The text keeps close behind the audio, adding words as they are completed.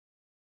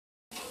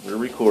We're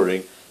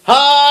recording.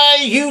 Hi,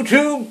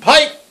 YouTube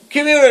pipe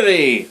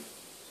community!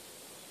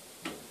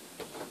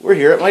 We're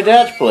here at my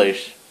dad's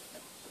place.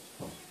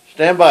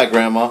 Stand by,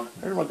 Grandma.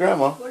 There's my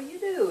grandma. What are you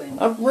doing?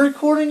 I'm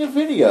recording a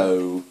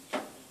video.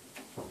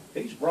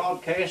 He's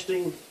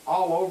broadcasting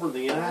all over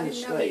the United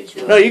States.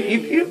 No,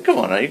 you come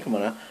on now. You come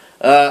on now.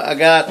 I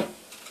got,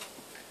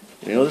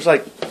 there's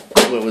like,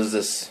 what was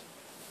this?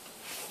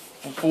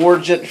 Four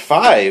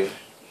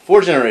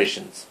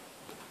generations.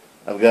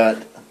 I've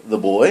got the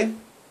boy.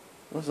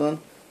 What's on?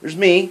 There's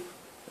me.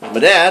 There's my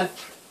dad.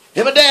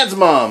 And my dad's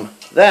mom.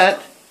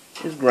 That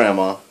is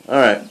Grandma. All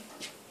right.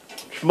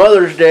 It's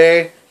Mother's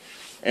Day,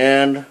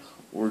 and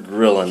we're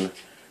grilling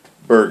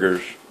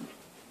burgers.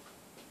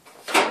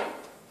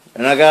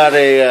 And I got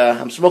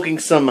I'm smoking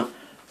some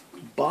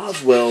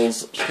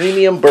Boswell's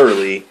Premium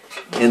Burley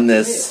in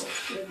this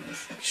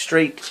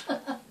straight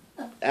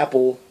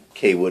apple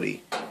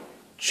K-Woody.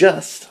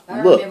 Just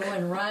look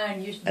when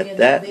Ryan used to be at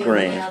that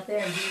brand. Out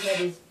there and he had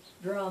his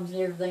drums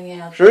and everything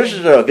out So this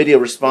is a video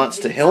response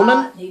to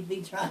Hilman. He'd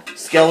be trying.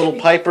 Skeletal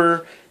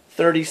Piper,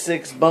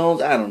 36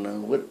 Bones. I don't know.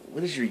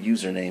 What is your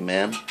username,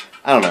 man?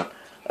 I don't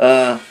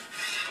know.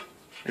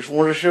 Just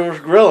wanted to show us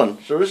grilling.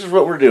 So this is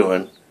what we're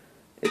doing.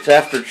 It's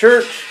after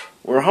church.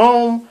 We're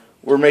home.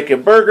 We're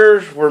making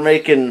burgers. We're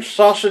making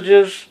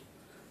sausages.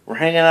 We're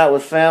hanging out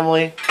with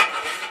family.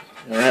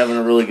 And we're having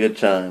a really good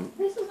time.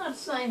 This is not the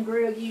same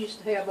grill you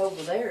used to have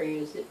over there,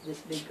 is it? This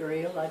big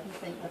grill? I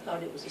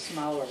thought it was a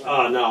smaller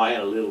one. No, I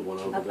had a little one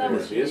over there.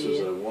 This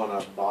is a one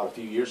I bought a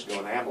few years ago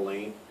in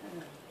Abilene.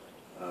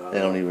 They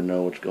don't even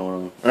know what's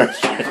going on. All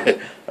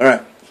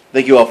right.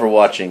 Thank you all for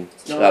watching.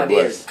 God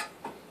bless.